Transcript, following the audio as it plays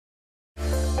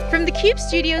From theCUBE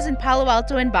studios in Palo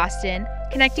Alto and Boston,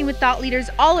 connecting with thought leaders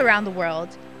all around the world,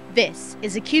 this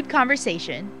is a CUBE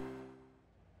Conversation.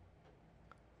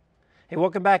 Hey,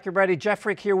 welcome back everybody. Jeff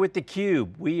Frick here with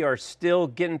theCUBE. We are still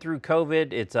getting through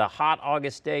COVID. It's a hot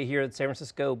August day here in San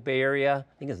Francisco Bay Area.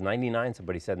 I think it's 99,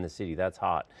 somebody said in the city, that's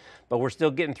hot. But we're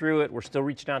still getting through it. We're still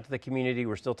reaching out to the community.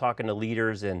 We're still talking to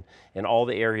leaders in all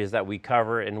the areas that we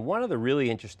cover. And one of the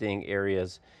really interesting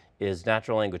areas is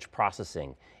natural language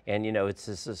processing. And you know, it's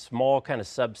just a small kind of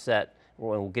subset,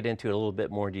 we'll get into it a little bit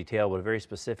more in detail, but a very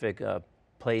specific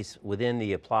place within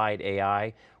the applied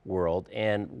AI world.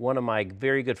 And one of my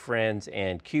very good friends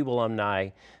and CUBE alumni,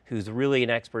 who's really an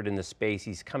expert in the space,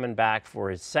 he's coming back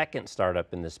for his second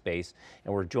startup in this space.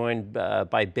 And we're joined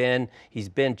by Ben. He's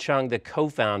Ben Cheung, the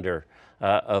co-founder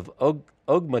of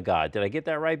Ogmagod. Did I get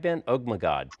that right, Ben?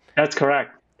 Ogmagod. That's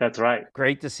correct, that's right.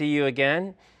 Great to see you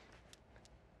again.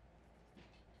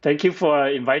 Thank you for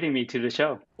inviting me to the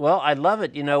show. Well, I love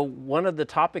it. You know, one of the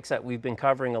topics that we've been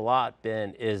covering a lot,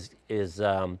 Ben, is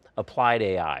applied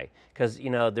AI. Because,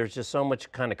 you know, there's just so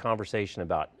much kind of conversation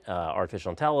about artificial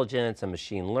intelligence and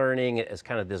machine learning as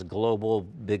kind of this global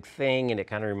big thing, and it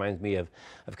kind of reminds me of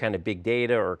kind of big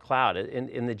data or cloud.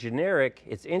 In the generic,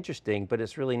 it's interesting, but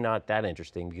it's really not that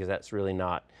interesting because that's really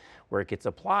not where it gets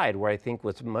applied. Where I think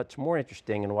what's much more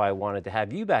interesting and why I wanted to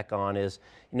have you back on is,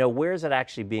 you know, where is it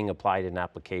actually being applied in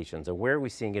applications, and where are we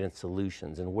seeing it in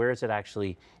solutions, and where is it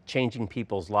actually changing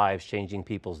people's lives, changing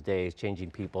people's days,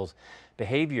 changing people's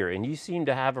behavior? And you seem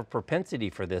to have a propensity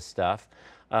for this stuff.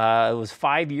 It was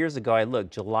 5 years ago, I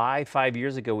looked, July 5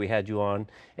 years ago we had you on,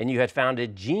 and you had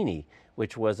founded Genie,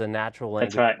 which was a natural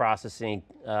language processing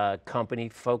company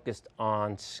focused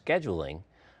on scheduling.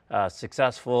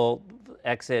 Successful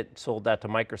exit, sold that to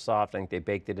Microsoft. I think they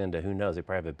baked it into, who knows, they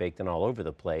probably have it baked in all over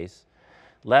the place.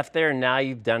 Left there, now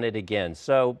you've done it again.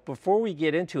 So before we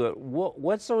get into it,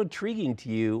 what's so intriguing to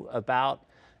you about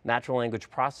natural language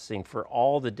processing for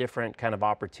all the different kind of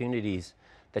opportunities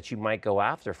that you might go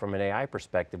after from an AI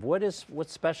perspective? What's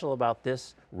special about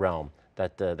this realm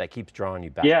that keeps drawing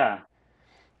you back? Yeah,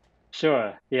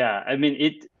 sure, yeah. I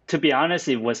mean, to be honest,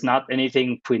 it was not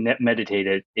anything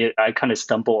premeditated. I kind of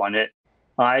stumbled on it.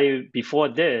 Before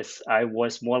this, I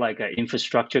was more like an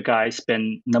infrastructure guy, spent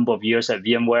a number of years at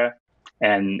VMware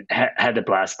and had a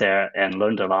blast there and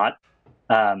learned a lot.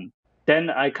 Then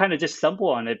I kind of just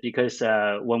stumbled on it because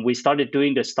when we started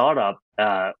doing the startup,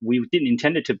 we didn't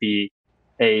intend it to be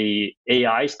a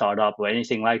AI startup or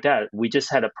anything like that. We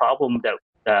just had a problem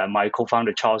that my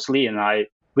co-founder Charles Lee and I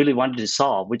really wanted to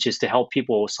solve, which is to help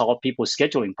people solve people's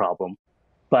scheduling problem.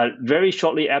 But very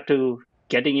shortly after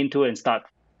getting into it and start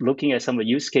looking at some of the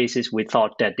use cases, we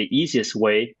thought that the easiest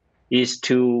way is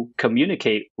to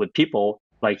communicate with people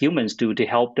like humans do to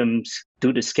help them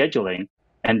do the scheduling.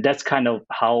 And that's kind of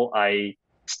how I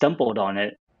stumbled on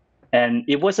it. And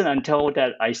it wasn't until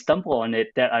that I stumbled on it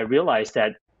that I realized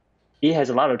that it has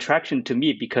a lot of traction to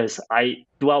me because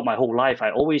throughout my whole life,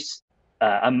 I'm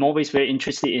always very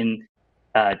interested in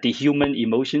the human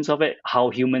emotions of it,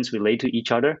 how humans relate to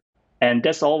each other. And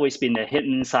that's always been a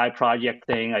hidden side project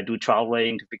thing. I do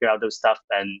traveling to figure out those stuff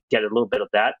and get a little bit of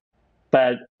that.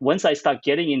 But once I start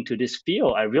getting into this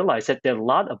field, I realized that there's a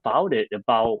lot about it,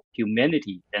 about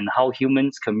humanity and how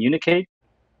humans communicate,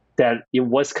 that it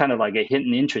was kind of like a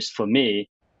hidden interest for me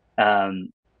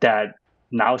that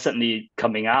now suddenly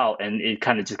coming out, and it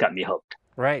kind of just got me hooked.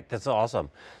 Right, that's awesome.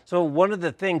 So one of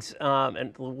the things,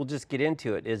 and we'll just get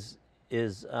into it, is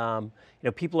you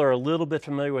know, people are a little bit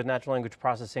familiar with natural language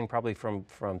processing, probably from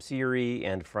Siri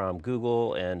and from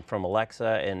Google and from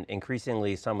Alexa and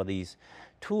increasingly some of these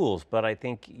tools. But I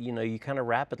think, you know, you kind of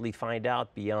rapidly find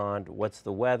out beyond what's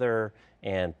the weather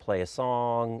and play a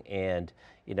song and,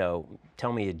 you know,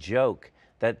 tell me a joke,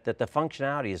 that the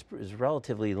functionality is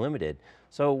relatively limited.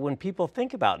 So when people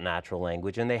think about natural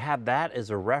language and they have that as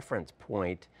a reference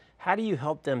point, how do you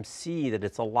help them see that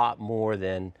it's a lot more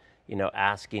than, you know,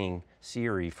 asking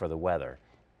Siri for the weather?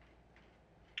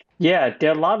 Yeah,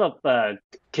 there are a lot of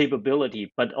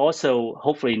capability, but also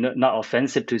hopefully not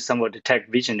offensive to some of the tech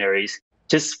visionaries.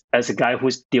 Just as a guy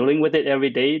who's dealing with it every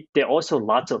day, there are also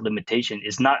lots of limitation.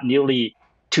 It's not nearly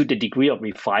to the degree of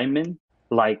refinement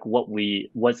like what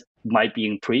might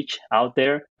being preached out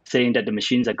there, saying that the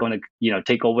machines are going to, you know,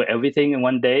 take over everything in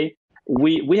one day.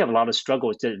 We have a lot of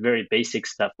struggles, just very basic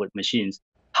stuff with machines.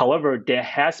 However, there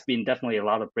has been definitely a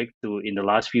lot of breakthrough in the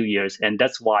last few years, and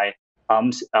that's why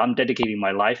I'm dedicating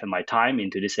my life and my time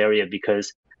into this area,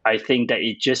 because I think that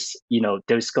it just, you know,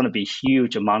 there's going to be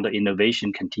huge amount of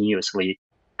innovation continuously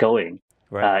going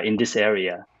in this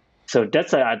area. So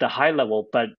that's at the high level.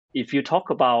 But if you talk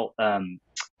about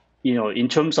in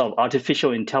terms of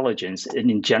artificial intelligence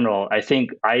in general, I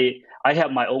think I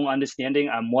have my own understanding.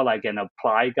 I'm more like an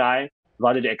applied guy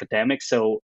rather than academic.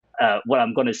 So what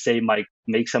I'm going to say might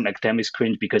make some academics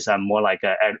cringe because I'm more like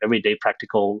an everyday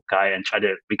practical guy and try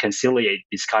to reconciliate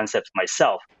these concepts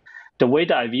myself. The way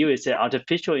that I view it is that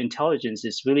artificial intelligence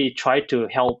is really try to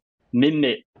help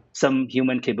mimic some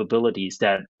human capabilities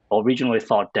that originally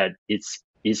thought that it's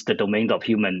the domain of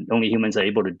human. Only humans are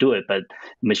able to do it, but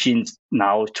machines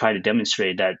now try to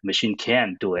demonstrate that machine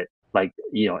can do it, like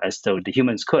as though the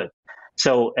humans could.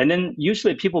 So, and then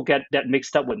usually people get that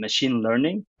mixed up with machine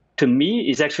learning. To me,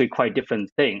 is actually quite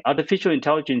different thing. Artificial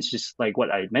intelligence is like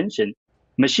what I mentioned.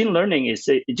 Machine learning is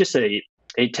just a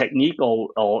technique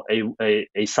or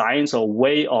a science or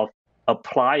way of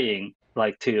applying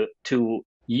like to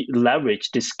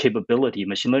leverage this capability,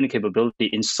 machine learning capability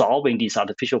in solving these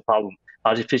artificial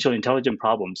intelligence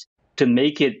problems to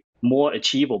make it more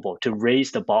achievable, to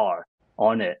raise the bar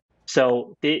on it.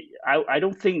 So I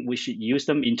don't think we should use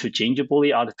them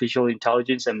interchangeably, artificial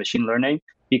intelligence and machine learning,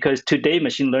 because today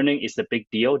machine learning is the big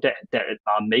deal that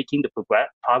are making the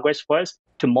progress for us.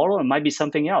 Tomorrow it might be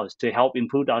something else to help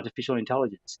improve artificial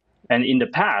intelligence. And in the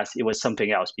past, it was something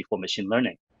else before machine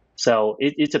learning. So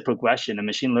it's a progression, and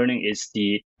machine learning is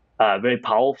the very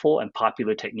powerful and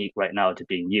popular technique right now to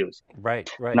being used. Right,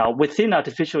 right. Now, within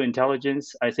artificial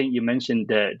intelligence, I think you mentioned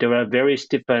that there are various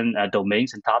different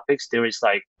domains and topics. There is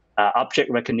like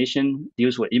object recognition,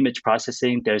 deals with image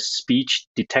processing. There's speech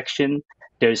detection.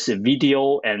 There's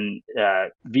video and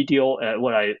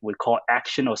what I would call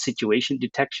action or situation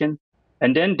detection.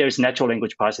 And then there's natural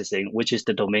language processing, which is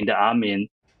the domain that I'm in,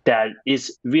 that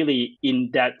is really in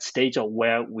that stage of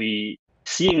where we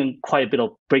seeing quite a bit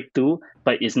of breakthrough,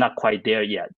 but it's not quite there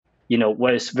yet.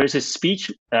 Whereas versus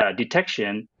speech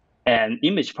detection and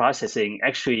image processing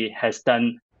actually has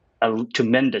done a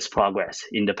tremendous progress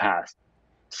in the past.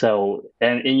 So,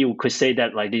 and you could say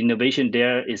that like the innovation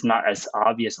there is not as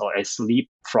obvious or as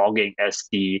leapfrogging as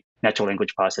the natural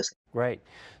language processing. Right.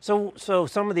 So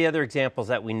some of the other examples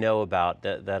that we know about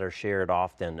that are shared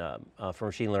often for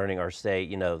machine learning are, say,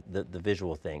 the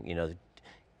visual thing.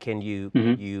 Can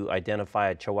you identify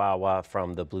a Chihuahua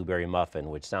from the blueberry muffin,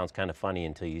 which sounds kind of funny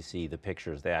until you see the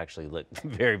pictures. They actually look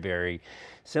very, very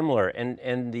similar. And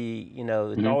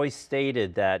it's always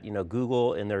stated that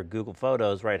Google in their Google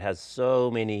Photos, right, has so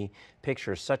many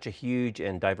pictures, such a huge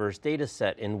and diverse data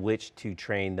set in which to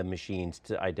train the machines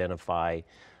to identify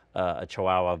a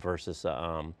Chihuahua versus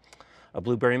a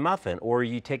blueberry muffin. Or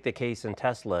you take the case in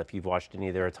Tesla, if you've watched any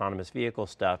of their autonomous vehicle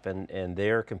stuff and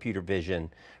their computer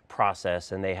vision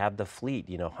process, and they have the fleet,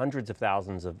 hundreds of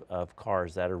thousands of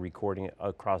cars that are recording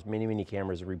across many, many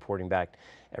cameras, are reporting back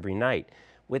every night.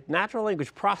 With natural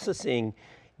language processing,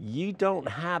 you don't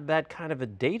have that kind of a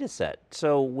data set.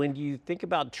 So when you think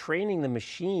about training the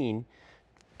machine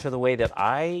to the way that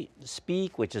I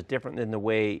speak, which is different than the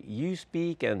way you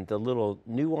speak, and the little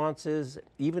nuances,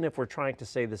 even if we're trying to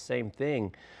say the same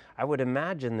thing, I would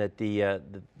imagine that the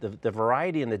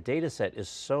variety in the data set is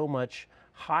so much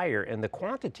higher and the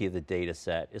quantity of the data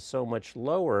set is so much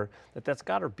lower that that's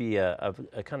got to be a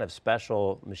kind of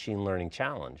special machine learning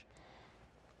challenge.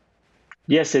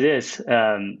 Yes, it is.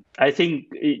 I think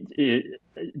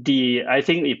I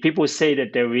think if people say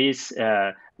that there is,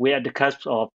 we're at the cusp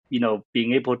of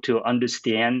being able to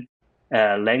understand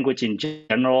language in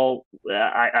general,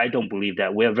 I don't believe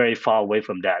that. We're very far away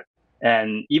from that.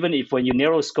 And even if when you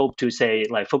narrow scope to say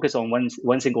like focus on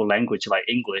one single language like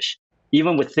English,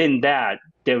 even within that,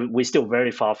 we're still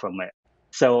very far from it.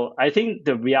 So I think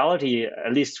the reality,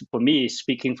 at least for me,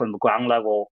 speaking from the ground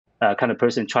level kind of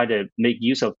person, try to make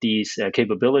use of these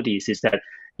capabilities, is that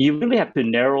you really have to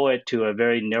narrow it to a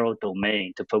very narrow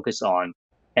domain to focus on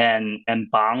and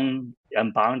bound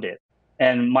it.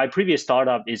 And my previous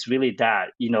startup is really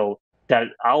that, that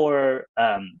our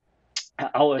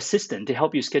assistant to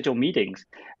help you schedule meetings,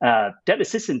 that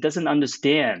assistant doesn't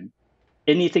understand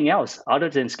anything else other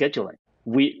than scheduling.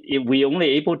 We only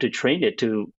able to train it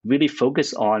to really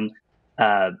focus on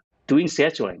doing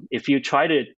scheduling. If you try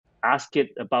to ask it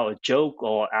about a joke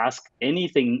or ask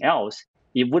anything else,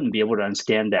 it wouldn't be able to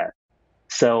understand that.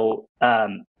 So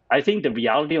I think the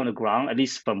reality on the ground, at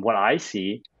least from what I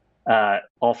see,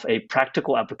 of a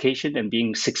practical application and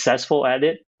being successful at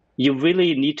it, you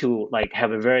really need to like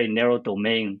have a very narrow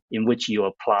domain in which you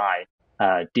apply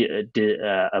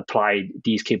apply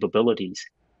these capabilities.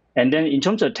 And then in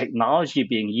terms of technology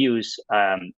being used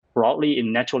broadly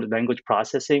in natural language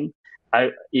processing,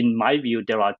 in my view,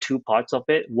 there are two parts of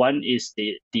it. One is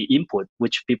the input,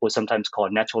 which people sometimes call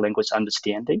natural language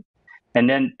understanding. And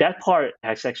then that part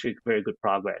has actually very good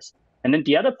progress. And then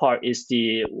the other part is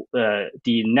the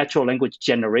natural language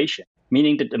generation,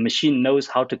 meaning that the machine knows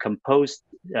how to compose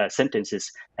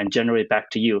sentences and generate back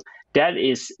to you. That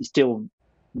is still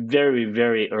very,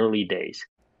 very early days.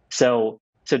 So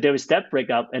there is that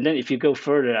breakup. And then if you go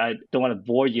further, I don't want to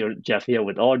bore you, Jeff, here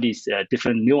with all these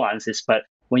different nuances, but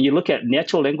when you look at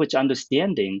natural language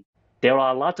understanding, there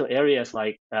are lots of areas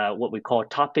like what we call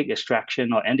topic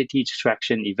extraction or entity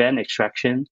extraction, event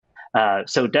extraction.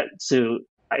 So to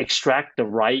extract the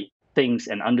right things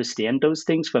and understand those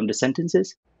things from the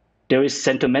sentences. There is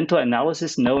sentimental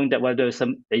analysis, knowing that whether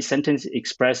a sentence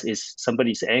expressed is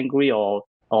somebody's angry or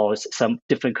some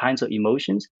different kinds of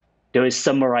emotions. There is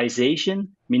summarization,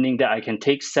 meaning that I can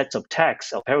take sets of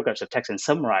text or paragraphs of text and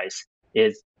summarize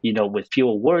it, with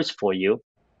fewer words for you.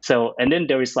 So, and then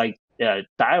there is like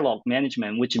dialogue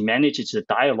management, which manages the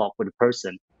dialogue with the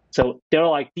person. So there are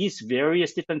like these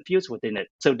various different fields within it.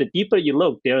 So the deeper you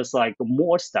look, there's like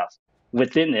more stuff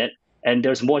within it, and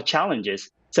there's more challenges.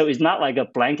 So it's not like a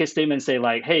blanket statement say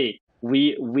like, hey,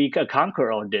 we can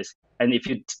conquer all this. And if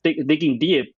you digging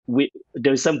deep,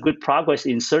 there's some good progress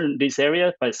in certain these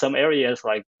areas, but some areas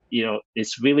like,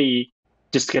 it's really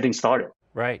just getting started.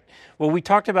 Right. Well, we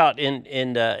talked about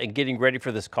in getting ready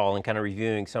for this call and kind of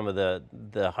reviewing some of the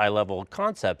high level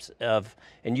concepts of,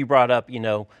 and you brought up,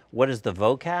 what is the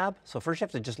vocab? So first you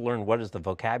have to just learn what is the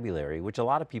vocabulary, which a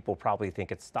lot of people probably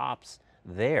think it stops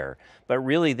there. But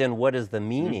really then what is the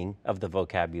meaning of the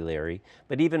vocabulary?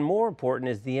 But even more important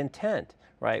is the intent,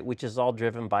 right? Which is all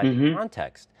driven by the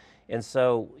context. And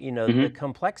so, the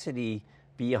complexity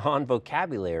beyond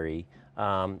vocabulary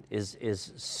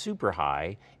is super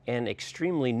high and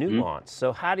extremely nuanced.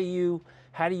 So how do you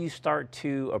start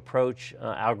to approach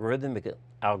algorithmically,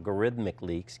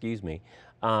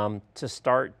 to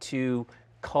start to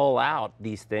cull out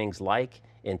these things like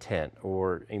intent,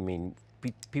 or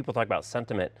people talk about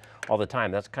sentiment all the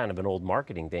time. That's kind of an old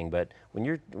marketing thing, but when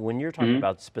you're talking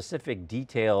about specific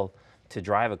detail to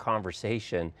drive a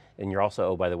conversation, and you're also,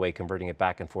 oh, by the way, converting it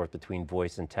back and forth between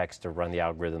voice and text to run the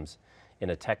algorithms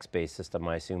in a text-based system,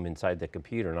 I assume, inside the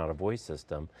computer, not a voice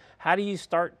system. How do you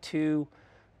start to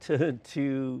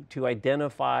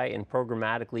identify and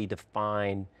programmatically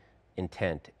define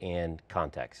intent and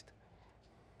context?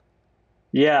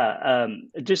 Yeah,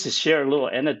 just to share a little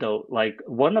anecdote, like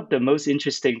one of the most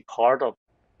interesting part of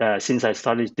since I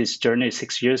started this journey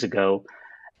 6 years ago,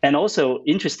 and also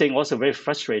interesting, also very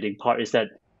frustrating part is that,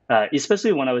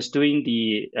 especially when I was doing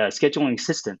the scheduling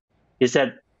system, is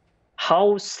that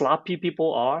how sloppy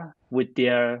people are with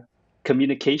their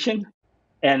communication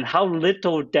and how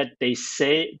little that they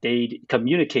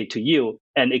communicate to you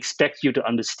and expect you to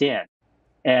understand.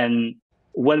 And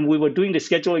when we were doing the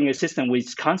scheduling assistant, we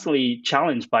constantly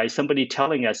challenged by somebody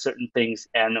telling us certain things,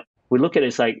 and we look at it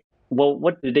as like, well,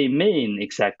 what do they mean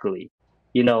exactly?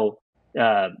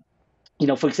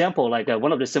 For example, like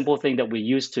one of the simple things that we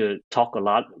used to talk a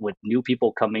lot with new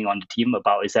people coming on the team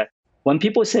about is that when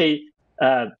people say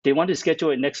they want to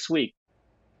schedule it next week,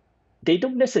 they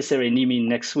don't necessarily mean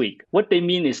next week. What they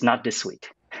mean is not this week.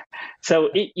 So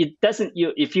it doesn't,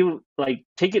 if you like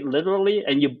take it literally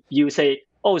and you say,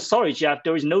 oh, sorry, Jeff,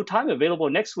 there is no time available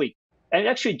next week. And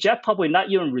actually, Jeff probably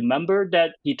not even remember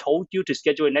that he told you to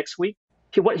schedule it next week.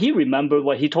 What he remembered,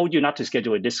 what he told you not to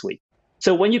schedule it this week.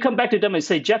 So when you come back to them and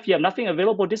say, Jeff, you have nothing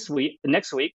available next week,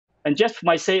 and Jeff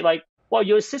might say like, well,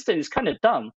 your assistant is kind of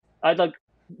dumb. I'd like,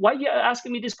 why are you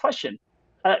asking me this question?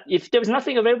 If there's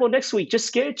nothing available next week, just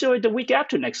schedule it the week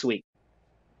after next week.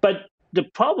 But the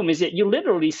problem is that you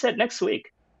literally said next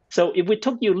week. So if we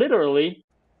took you literally,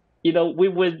 we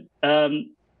would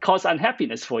cause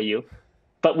unhappiness for you.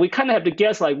 But we kind of have to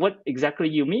guess like what exactly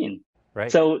you mean.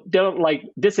 Right. So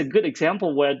this is a good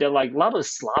example where there are like a lot of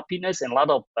sloppiness and a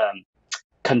lot of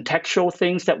contextual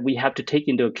things that we have to take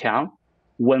into account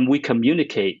when we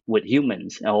communicate with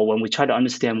humans or when we try to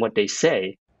understand what they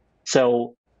say.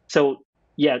 So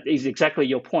yeah, it's exactly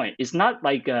your point. It's not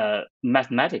like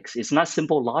mathematics. It's not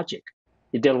simple logic.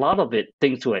 There are a lot of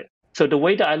things to it. So the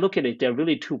way that I look at it, there are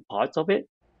really two parts of it.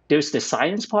 There's the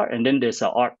science part, and then there's the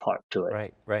art part to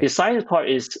it. Right. The science part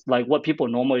is like what people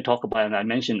normally talk about, and I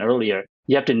mentioned earlier.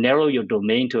 You have to narrow your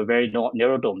domain to a very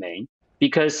narrow domain,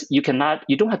 because you don't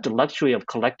have the luxury of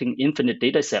collecting infinite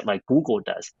data set like Google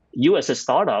does. You as a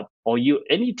startup or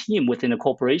any team within a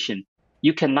corporation,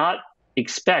 you cannot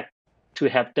expect to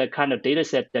have that kind of data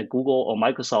set that Google or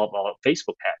Microsoft or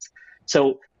Facebook has.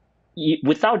 So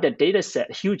without that data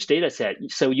set, huge data set,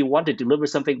 so you want to deliver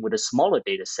something with a smaller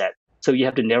data set, so you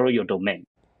have to narrow your domain.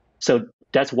 So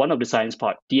that's one of the science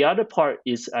part. The other part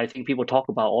is, I think people talk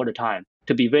about all the time,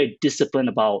 to be very disciplined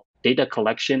about data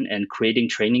collection and creating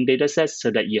training data sets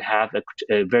so that you have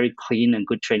a very clean and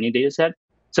good training data set.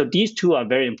 So these two are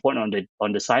very important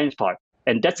on the science part,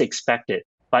 and that's expected.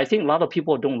 But I think a lot of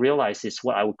people don't realize is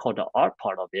what I would call the art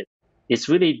part of it. It's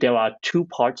really, there are two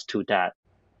parts to that.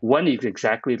 One is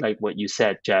exactly like what you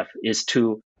said, Jeff, is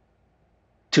to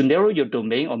narrow your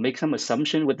domain or make some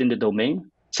assumption within the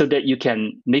domain so that you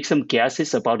can make some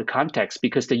guesses about the context,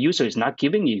 because the user is not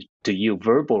giving it to you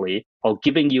verbally or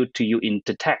giving it to you in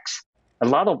the text. A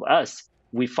lot of us,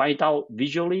 we find out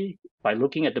visually by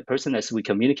looking at the person as we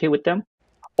communicate with them,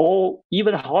 or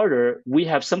even harder, we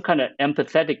have some kind of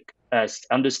empathetic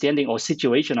understanding or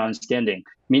situation understanding,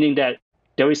 meaning that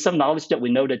there is some knowledge that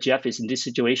we know that Jeff is in this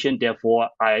situation, therefore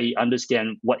I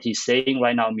understand what he's saying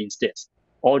right now means this.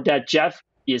 Or that Jeff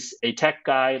is a tech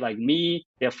guy like me,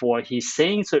 therefore he's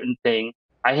saying certain thing.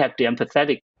 I have the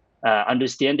empathetic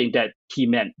understanding that he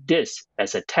meant this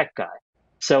as a tech guy.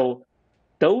 So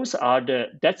that's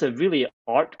a really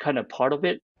art kind of part of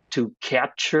it, to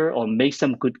capture or make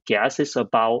some good guesses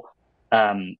about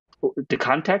the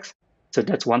context. So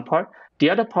that's one part. The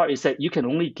other part is that you can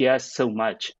only guess so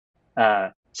much.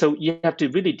 So you have to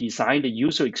really design the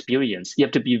user experience. You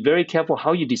have to be very careful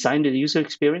how you design the user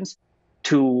experience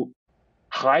to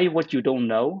hide what you don't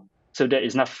know so that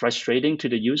it's not frustrating to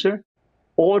the user,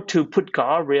 or to put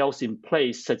guardrails in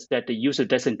place such that the user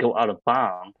doesn't go out of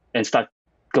bounds and start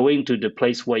going to the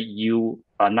place where you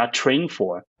are not trained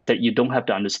for, that you don't have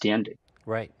the understanding.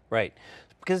 Right, right.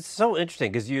 Because it's so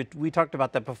interesting, because we talked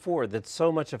about that before, that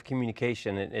so much of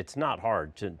communication, it's not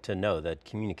hard to know that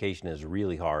communication is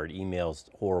really hard. Email's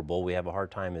horrible. We have a hard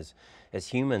time as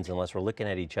humans unless we're looking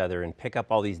at each other and pick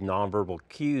up all these nonverbal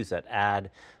cues that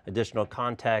add additional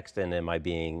context. And am I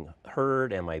being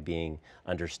heard? Am I being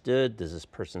understood? Does this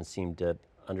person seem to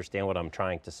understand what I'm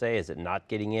trying to say? Is it not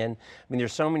getting in? I mean,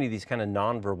 there's so many of these kind of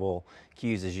nonverbal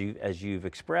cues as you've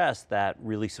expressed that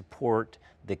really support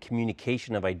the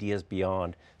communication of ideas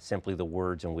beyond simply the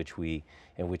words in which we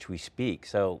speak.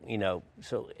 So,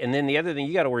 and then the other thing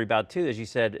you got to worry about too, as you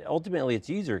said, ultimately it's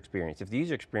user experience. If the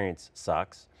user experience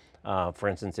sucks, for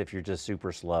instance, if you're just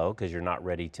super slow because you're not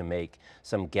ready to make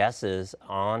some guesses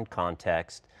on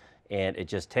context and it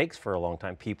just takes for a long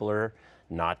time, people are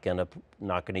not gonna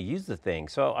use the thing.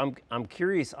 So I'm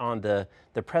curious on the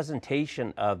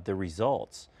presentation of the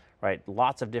results, right?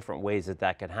 Lots of different ways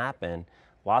that can happen,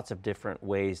 lots of different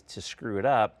ways to screw it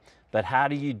up, but how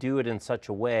do you do it in such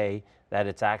a way that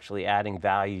it's actually adding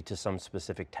value to some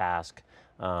specific task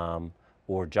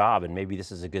or job? And maybe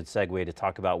this is a good segue to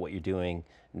talk about what you're doing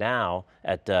now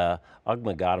at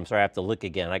Ogmagod. I'm sorry, I have to look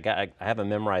again. I haven't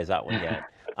memorized that one yet.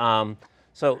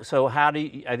 So how do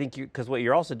you, I think because what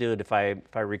you're also doing, if I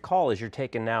recall, is you're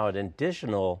taking now an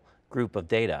additional group of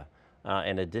data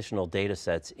and additional data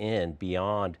sets in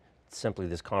beyond simply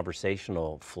this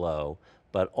conversational flow,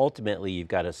 but ultimately you've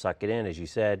got to suck it in, as you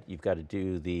said, you've got to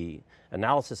do the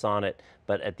analysis on it,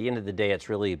 but at the end of the day, it's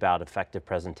really about effective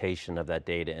presentation of that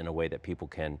data in a way that people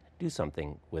can do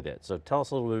something with it. So tell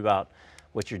us a little bit about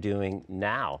what you're doing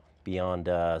now beyond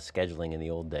scheduling in the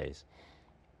old days.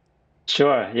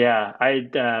 Sure. Yeah, I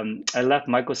left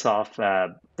Microsoft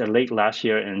late last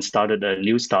year and started a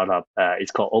new startup.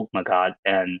 It's called Ogmagod,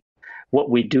 and what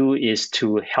we do is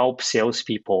to help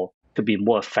salespeople to be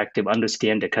more effective,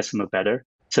 understand the customer better,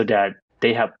 so that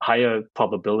they have higher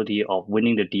probability of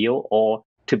winning the deal or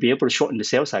to be able to shorten the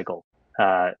sales cycle.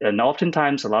 And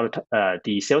oftentimes, a lot of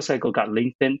the sales cycle got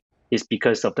lengthened is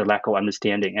because of the lack of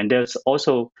understanding. And there's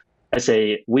also,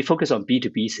 we focus on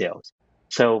B2B sales.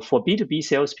 So for B2B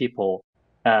salespeople,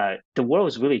 the world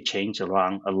has really changed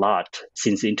around a lot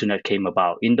since the internet came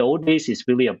about. In the old days, it's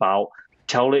really about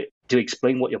to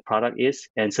explain what your product is,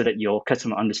 and so that your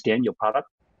customer understand your product.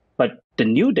 But the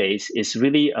new days is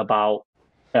really about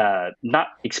not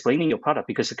explaining your product,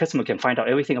 because the customer can find out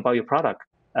everything about your product,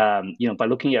 by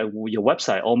looking at your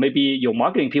website, or maybe your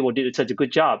marketing people did such a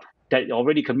good job that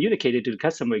already communicated to the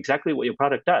customer exactly what your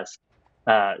product does.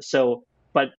 But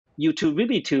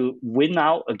to win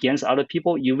out against other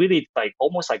people, you really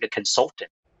almost like a consultant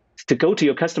to go to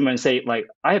your customer and say, like,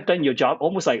 I have done your job,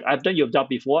 almost like I've done your job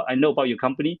before. I know about your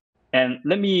company, and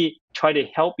let me try to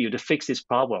help you to fix this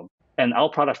problem. And our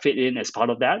product fit in as part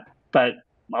of that. But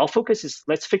our focus is,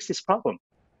 let's fix this problem.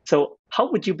 So how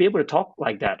would you be able to talk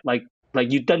like that? Like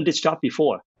you've done this job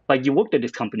before, like you worked at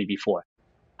this company before.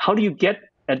 How do you get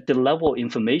at the level of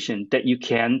information that you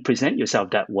can present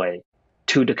yourself that way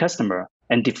to the customer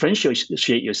and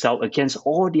differentiate yourself against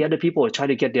all the other people who try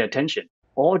to get their attention?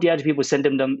 All the other people send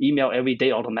them email every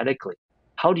day automatically.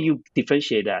 How do you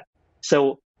differentiate that?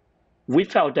 So we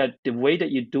felt that the way that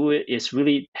you do it is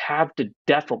really have the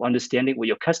depth of understanding with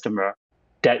your customer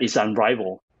that is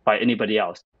unrivaled by anybody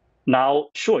else. Now,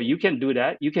 sure, you can do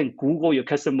that. You can Google your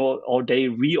customer all day,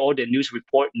 read all the news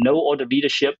report, know all the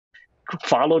leadership,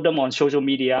 follow them on social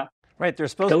media. Right, they're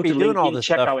supposed to be doing all this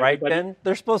stuff, right, Ben?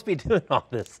 They're supposed to be doing all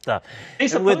this stuff.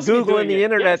 And with Google and the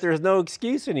internet, there's no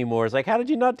excuse anymore. It's like, how did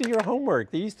you not do your homework?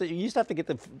 You used to have to get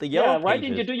the yellow pages. Why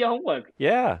didn't you do your homework?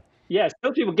 Yeah. Yeah,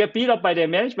 some people get beat up by their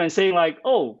management saying like,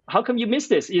 oh, how come you missed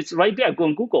this? It's right there, go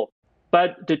on Google.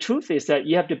 But the truth is that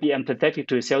you have to be empathetic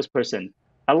to a salesperson.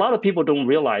 A lot of people don't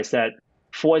realize that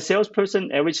for a salesperson,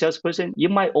 every salesperson, you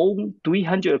might own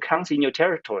 300 accounts in your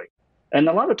territory. And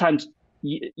a lot of times,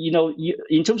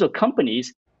 in terms of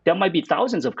companies, there might be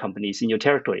thousands of companies in your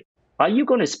territory. Are you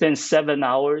going to spend 7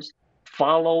 hours,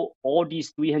 follow all these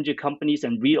 300 companies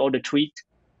and read all the tweets,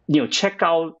 check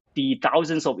out the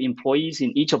thousands of employees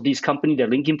in each of these companies, their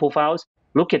LinkedIn profiles,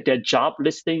 look at their job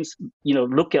listings,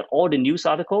 look at all the news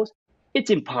articles? It's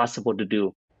impossible to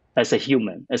do as a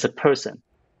human, as a person.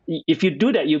 If you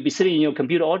do that, you'll be sitting in your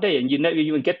computer all day and you never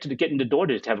even get in the door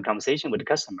to have a conversation with the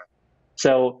customer.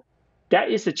 So that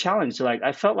is the challenge. Like,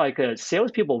 I felt like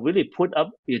salespeople really put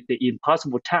up with the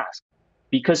impossible task,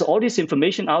 because all this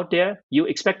information out there, you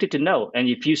expected to know. And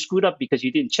if you screwed up because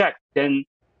you didn't check, then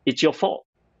it's your fault.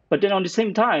 But then on the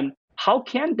same time, how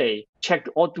can they check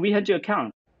all 300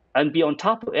 accounts and be on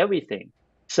top of everything?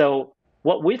 So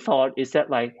what we thought is that,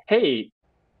 like, hey,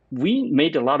 we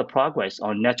made a lot of progress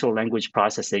on natural language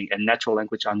processing and natural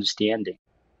language understanding.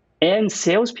 And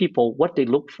salespeople, what they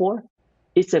look for,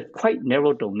 it's a quite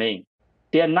narrow domain.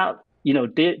 They're not,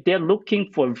 they're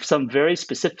looking for some very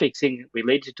specific thing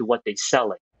related to what they're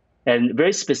selling, and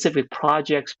very specific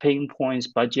projects, pain points,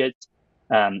 budgets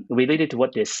related to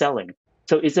what they're selling.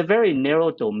 So it's a very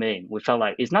narrow domain. We felt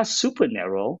like it's not super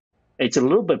narrow. It's a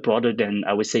little bit broader than,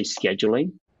 I would say,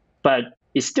 scheduling, but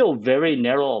it's still very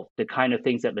narrow, the kind of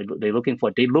things that they're looking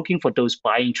for. They're looking for those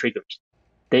buying triggers.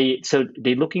 So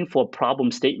they're looking for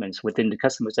problem statements within the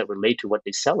customers that relate to what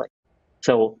they're selling.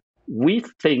 So we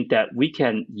think that we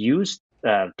can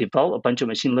develop a bunch of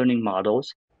machine learning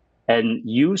models and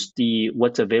use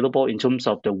what's available in terms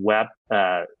of the web,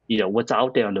 what's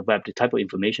out there on the web, the type of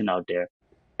information out there.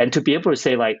 And to be able to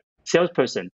say, like,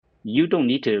 salesperson, you don't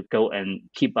need to go and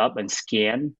keep up and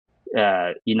scan,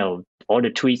 all the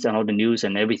tweets and all the news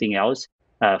and everything else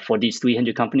for these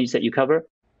 300 companies that you cover.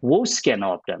 We'll scan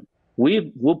all of them.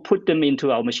 We will put them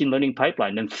into our machine learning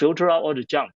pipeline and filter out all the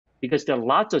junk, because there are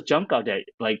lots of junk out there.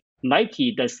 Like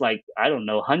Nike does, like, I don't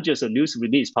know, hundreds of news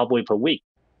releases probably per week.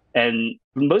 And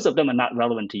most of them are not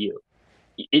relevant to you.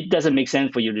 It doesn't make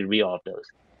sense for you to read all of those.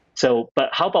 So, but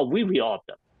how about we read all of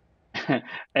them?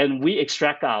 And we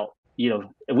extract out,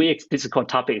 this is called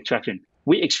topic extraction.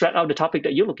 We extract out the topic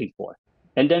that you're looking for.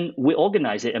 And then we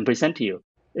organize it and present to you.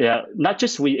 Not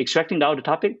just we extracting out the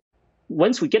topic.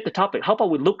 Once we get the topic, how about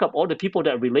we look up all the people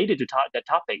that are related to that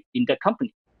topic in that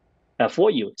company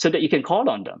for you, so that you can call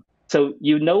on them. So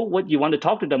you know what you want to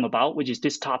talk to them about, which is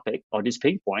this topic or this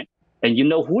pain point, and you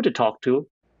know who to talk to.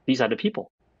 These are the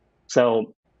people.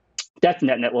 So that's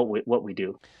net what we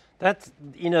do. That's,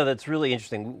 that's really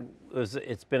interesting.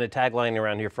 It's been a tagline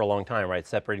around here for a long time, right?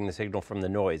 Separating the signal from the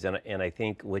noise. And I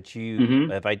think what you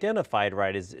have identified,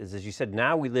 right, is as you said,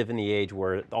 now we live in the age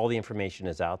where all the information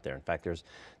is out there. In fact,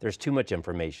 there's too much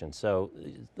information. So,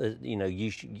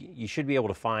 you should be able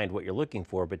to find what you're looking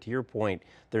for, but to your point,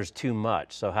 there's too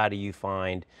much. So how do you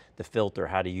find the filter?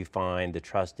 How do you find the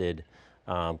trusted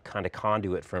kind of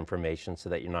conduit for information so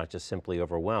that you're not just simply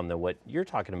overwhelmed? Now, what you're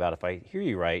talking about, if I hear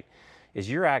you right, is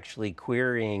you're actually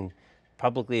querying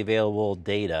publicly available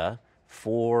data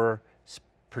for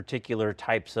particular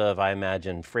types of, I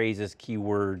imagine, phrases,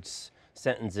 keywords,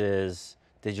 sentences,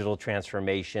 digital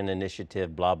transformation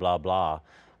initiative, blah, blah, blah.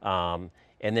 And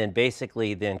then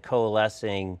basically then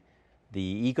coalescing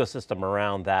the ecosystem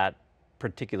around that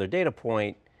particular data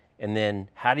point, and then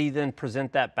how do you then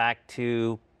present that back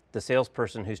to the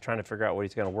salesperson who's trying to figure out what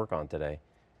he's going to work on today?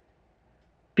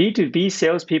 B2B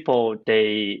salespeople,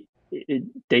 they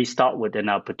start with an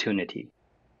opportunity.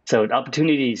 So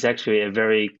opportunity is actually a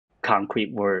very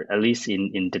concrete word, at least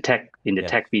in the tech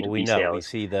B2B we know. sales. We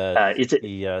see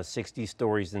the 60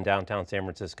 stories in downtown San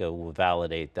Francisco will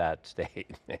validate that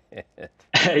statement.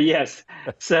 Yes.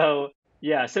 So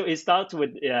it starts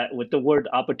with the word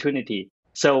opportunity.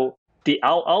 So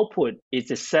our output is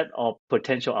a set of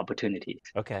potential opportunities.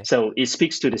 Okay. So it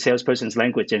speaks to the salesperson's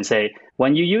language and say,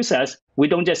 when you use us, we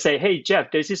don't just say, hey,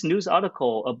 Jeff, there's this news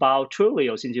article about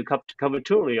Twilio, since you cover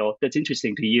Twilio, that's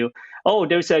interesting to you. Oh,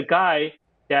 there's a guy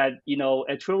that,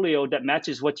 at Twilio that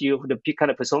matches the kind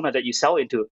of persona that you sell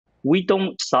into. We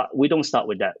don't start with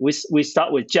that. We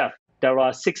start with, Jeff, there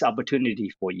are 6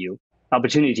 opportunities for you.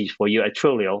 opportunities for you at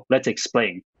Twilio. Let's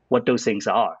explain what those things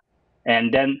are.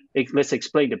 And then let's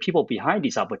explain the people behind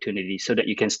these opportunities so that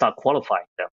you can start qualifying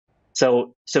them.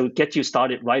 So get you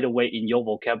started right away in your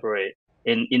vocabulary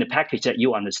in a package that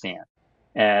you understand.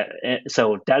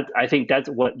 So that, I think that's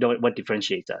what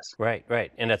differentiates us. Right,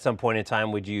 right. And at some point in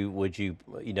time, would you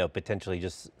potentially,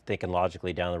 just thinking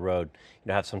logically down the road,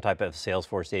 have some type of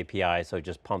Salesforce API so it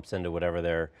just pumps into whatever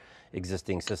their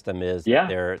existing system is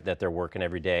that they're working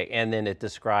every day, and then it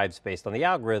describes based on the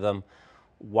algorithm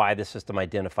why the system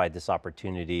identified this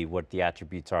opportunity, what the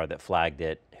attributes are that flagged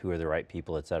it, who are the right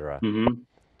people, et cetera. Mm-hmm.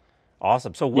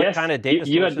 Awesome. So what kind of data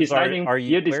sources are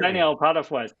you You're designing our product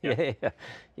for us. Yeah.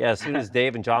 As soon as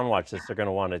Dave and John watch this, they're going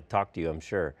to want to talk to you, I'm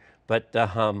sure. But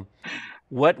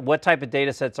what type of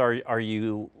data sets are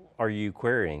you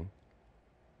querying?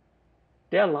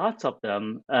 There are lots of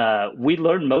them. We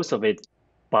learned most of it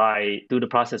through the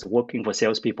process of working for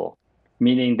salespeople,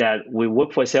 meaning that we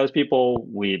work for salespeople.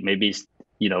 We maybe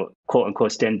quote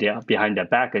unquote stand there behind their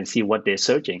back and see what they're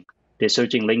searching. They're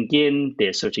searching LinkedIn.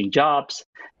 They're searching jobs.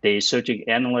 They're searching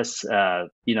analysts,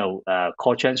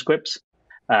 call transcripts.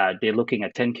 They're looking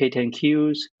at 10K,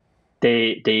 10Qs.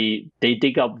 They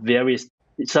dig up various.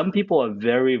 Some people are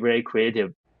very, very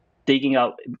creative, digging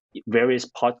out various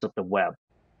parts of the web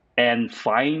and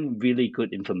find really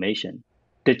good information.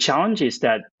 The challenge is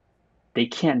that they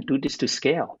can't do this to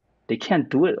scale. They can't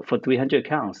do it for 300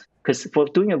 accounts, because for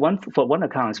doing it for one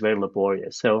account is very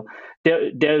laborious. So there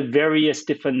are various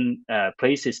different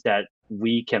places that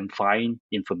we can find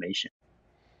information,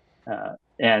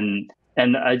 and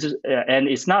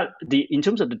it's not in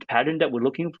terms of the pattern that we're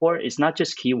looking for. It's not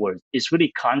just keywords. It's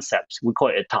really concepts. We call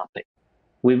it a topic.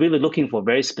 We're really looking for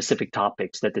very specific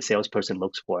topics that the salesperson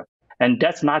looks for, and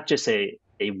that's not just a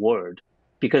word,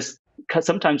 because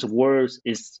sometimes words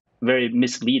is very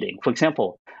misleading. For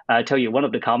example, I tell you, one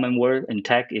of the common words in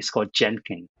tech is called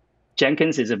Jenkins.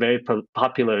 Jenkins is a very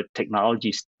popular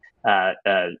technology,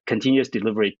 continuous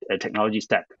delivery technology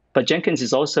stack. But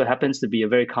Jenkins also happens to be a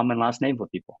very common last name for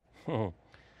people.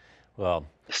 Well,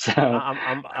 so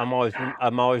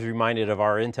I'm always reminded of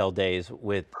our Intel days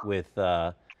with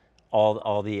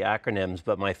all the acronyms,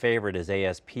 but my favorite is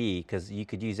ASP, because you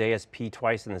could use ASP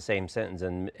twice in the same sentence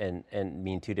and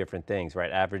mean two different things,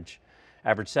 right?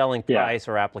 Average selling price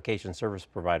or application service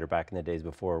provider back in the days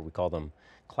before we called them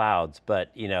clouds.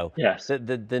 But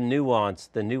the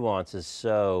nuance is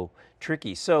so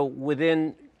tricky. So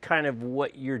within kind of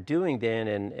what you're doing then,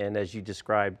 and as you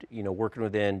described, working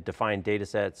within defined data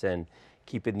sets and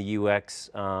keeping the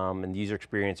UX and the user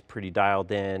experience pretty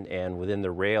dialed in and within the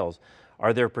rails,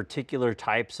 are there particular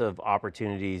types of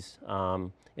opportunities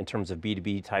in terms of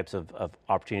B2B types of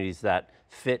opportunities that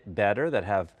fit better, that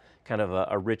have kind of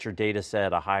a richer data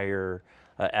set, a higher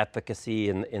efficacy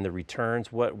in the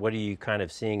returns? What are you kind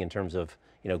of seeing in terms of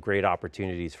great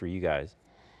opportunities for you guys?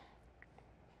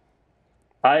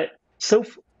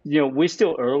 We're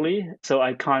still early, so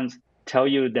I can't tell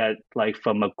you that like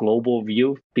from a global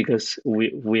view, because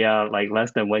we are like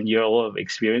less than 1 year old of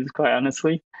experience, quite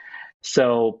honestly.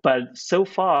 But so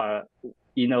far,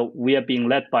 we are being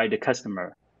led by the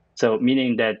customer. So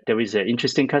meaning that there is an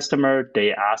interesting customer,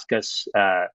 they ask us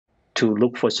to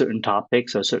look for certain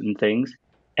topics or certain things,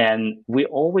 and we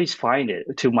always find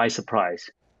it, to my surprise,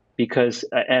 because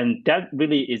and that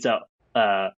really is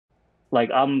like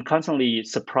I'm constantly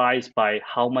surprised by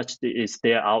how much is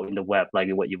there out in the web, like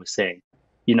what you were saying.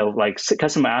 Like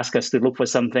customer ask us to look for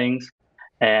some things,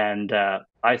 and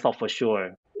I thought for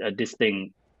sure this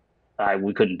thing,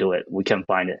 we couldn't do it. We can't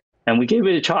find it. And we gave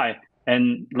it a try,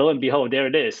 and lo and behold, there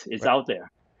it is. It's out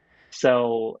there.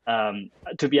 So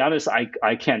to be honest,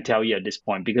 I can't tell you at this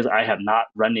point, because I have not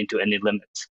run into any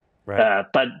limits. Right.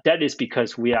 But that is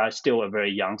because we are still a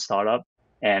very young startup,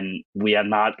 and we are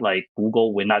not like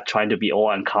Google. We're not trying to be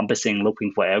all encompassing,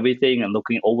 looking for everything and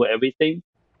looking over everything.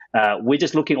 We're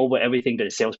just looking over everything that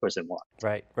a salesperson wants.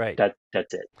 Right.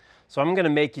 That's it. So I'm going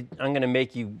to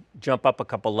make you jump up a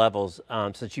couple levels,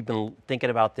 since you've been thinking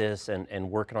about this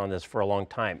and working on this for a long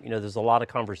time. There's a lot of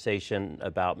conversation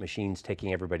about machines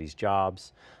taking everybody's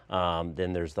jobs.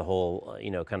 Then there's the whole,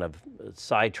 kind of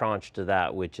side tranche to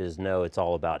that, which is no, it's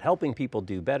all about helping people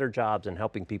do better jobs and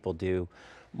helping people do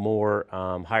more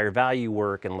higher value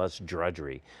work and less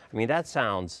drudgery. I mean, that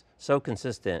sounds so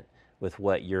consistent with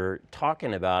what you're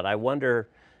talking about. I wonder,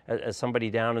 as somebody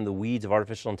down in the weeds of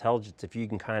artificial intelligence, if you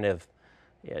can kind of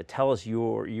tell us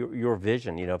your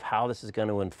vision, of how this is going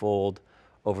to unfold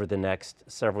over the next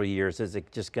several years. Is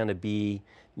it just going to be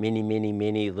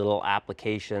many little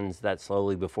applications that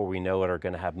slowly, before we know it, are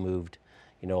going to have moved,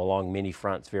 along many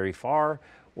fronts very far?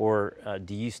 Or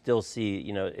do you still see,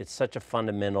 it's such a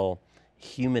fundamental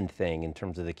human thing in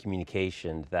terms of the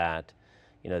communication that,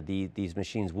 these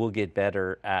machines will get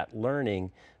better at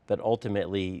learning, but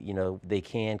ultimately, they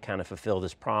can kind of fulfill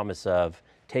this promise of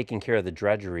taking care of the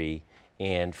drudgery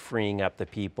and freeing up the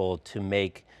people to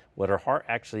make what are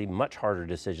actually much harder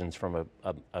decisions from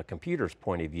a computer's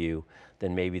point of view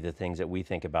than maybe the things that we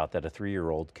think about that a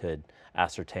 3-year-old could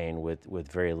ascertain with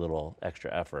very little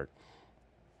extra effort.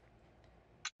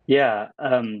 Yeah,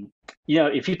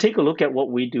 if you take a look at what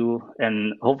we do,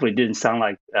 and hopefully it didn't sound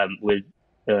like we're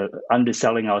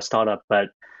underselling our startup, but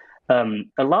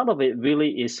a lot of it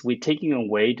really is we're taking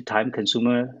away the time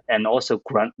consumer and also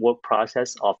grunt work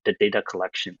process of the data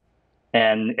collection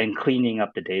and cleaning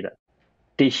up the data.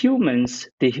 The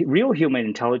real human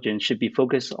intelligence should be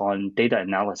focused on data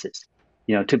analysis,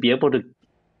 to be able to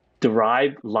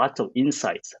derive lots of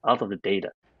insights out of the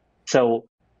data. So,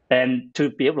 and to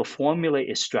be able to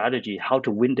formulate a strategy, how to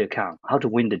win the account, how to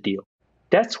win the deal.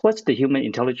 That's what the human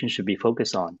intelligence should be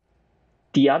focused on.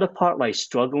 The other part, like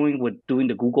struggling with doing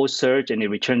the Google search and it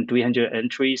returned 300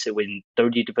 entries in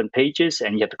 30 different pages,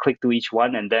 and you have to click through each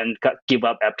one and then give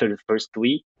up after the first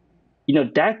 3.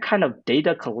 That kind of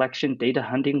data collection, data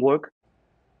hunting work,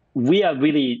 we are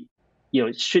really,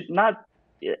 should not,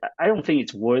 I don't think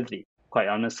it's worthy, quite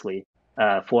honestly,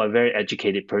 for a very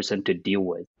educated person to deal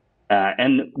with.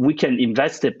 And we can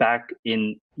invest it back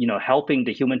in, helping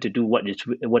the human to do what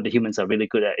the humans are really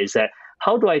good at, is that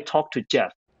how do I talk to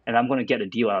Jeff and I'm going to get a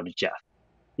deal out of Jeff?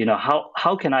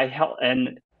 How can I help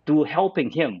and do helping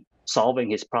him solving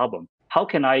his problem? How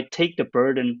can I take the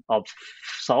burden of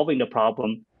solving the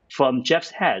problem from Jeff's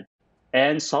head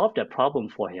and solve that problem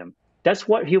for him? That's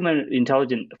what human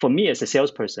intelligence, for me as a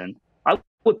salesperson, I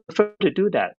would prefer to do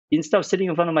that instead of sitting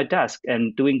in front of my desk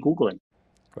and doing Googling.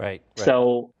 Right.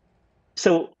 So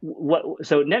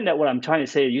net what I'm trying to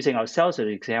say, using ourselves as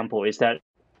an example, is that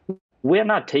we're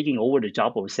not taking over the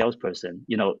job of a salesperson.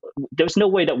 There's no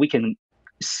way that we can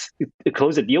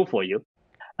close a deal for you.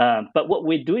 But what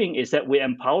we're doing is that we're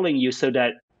empowering you so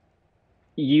that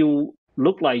you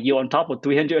look like you're on top of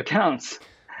 300 accounts.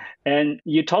 And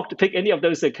you pick any of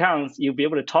those accounts, you'll be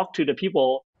able to talk to the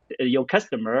people, your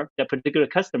customer, that particular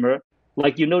customer,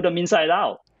 like you know them inside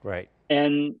out. Right.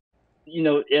 And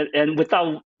and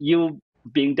without you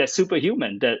being that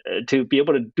superhuman to be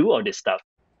able to do all this stuff.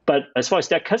 But as far as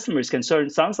that customer is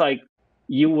concerned, sounds like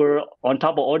you were on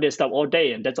top of all this stuff all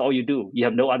day, and that's all you do. You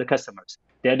have no other customers.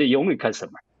 They're the only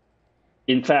customer.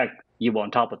 In fact, you were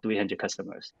on top of 300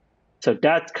 customers. So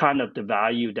that's kind of the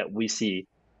value that we see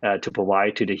to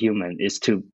provide to the human, is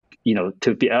to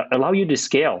allow you to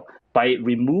scale by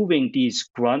removing these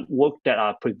grunt work that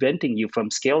are preventing you from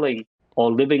scaling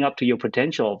or living up to your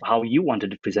potential of how you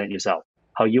wanted to present yourself,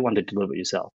 how you want to deliver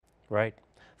yourself. Right.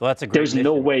 Well, that's a great There's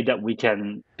no mission. way that we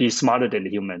can be smarter than the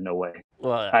human, no way.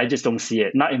 Well, I just don't see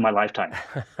it, not in my lifetime.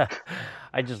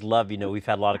 I just love, we've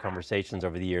had a lot of conversations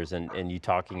over the years and you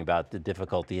talking about the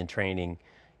difficulty in training,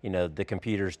 the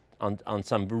computers on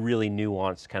some really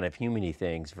nuanced kind of human-y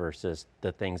things versus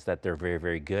the things that they're very,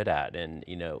 very good at. And,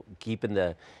 keeping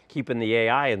the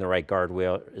AI in the right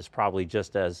guardrail is probably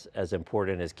just as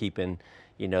important as keeping,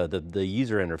 the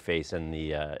user interface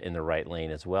in the right lane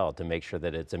as well, to make sure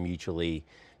that it's a mutually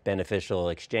beneficial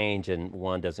exchange and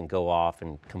one doesn't go off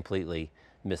and completely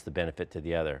miss the benefit to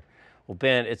the other. Well,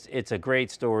 Ben, it's a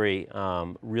great story,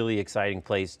 really exciting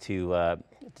place to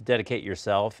dedicate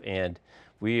yourself, and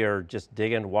we are just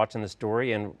watching the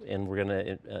story, and we're going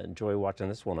to enjoy watching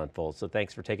this one unfold. So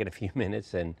thanks for taking a few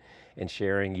minutes and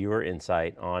sharing your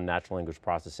insight on natural language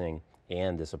processing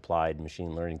and this applied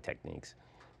machine learning techniques.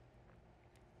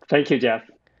 Thank you, Jeff.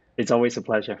 It's always a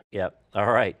pleasure. Yep.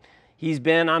 All right. He's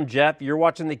Ben, I'm Jeff. You're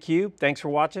watching theCUBE. Thanks for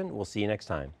watching. We'll see you next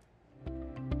time.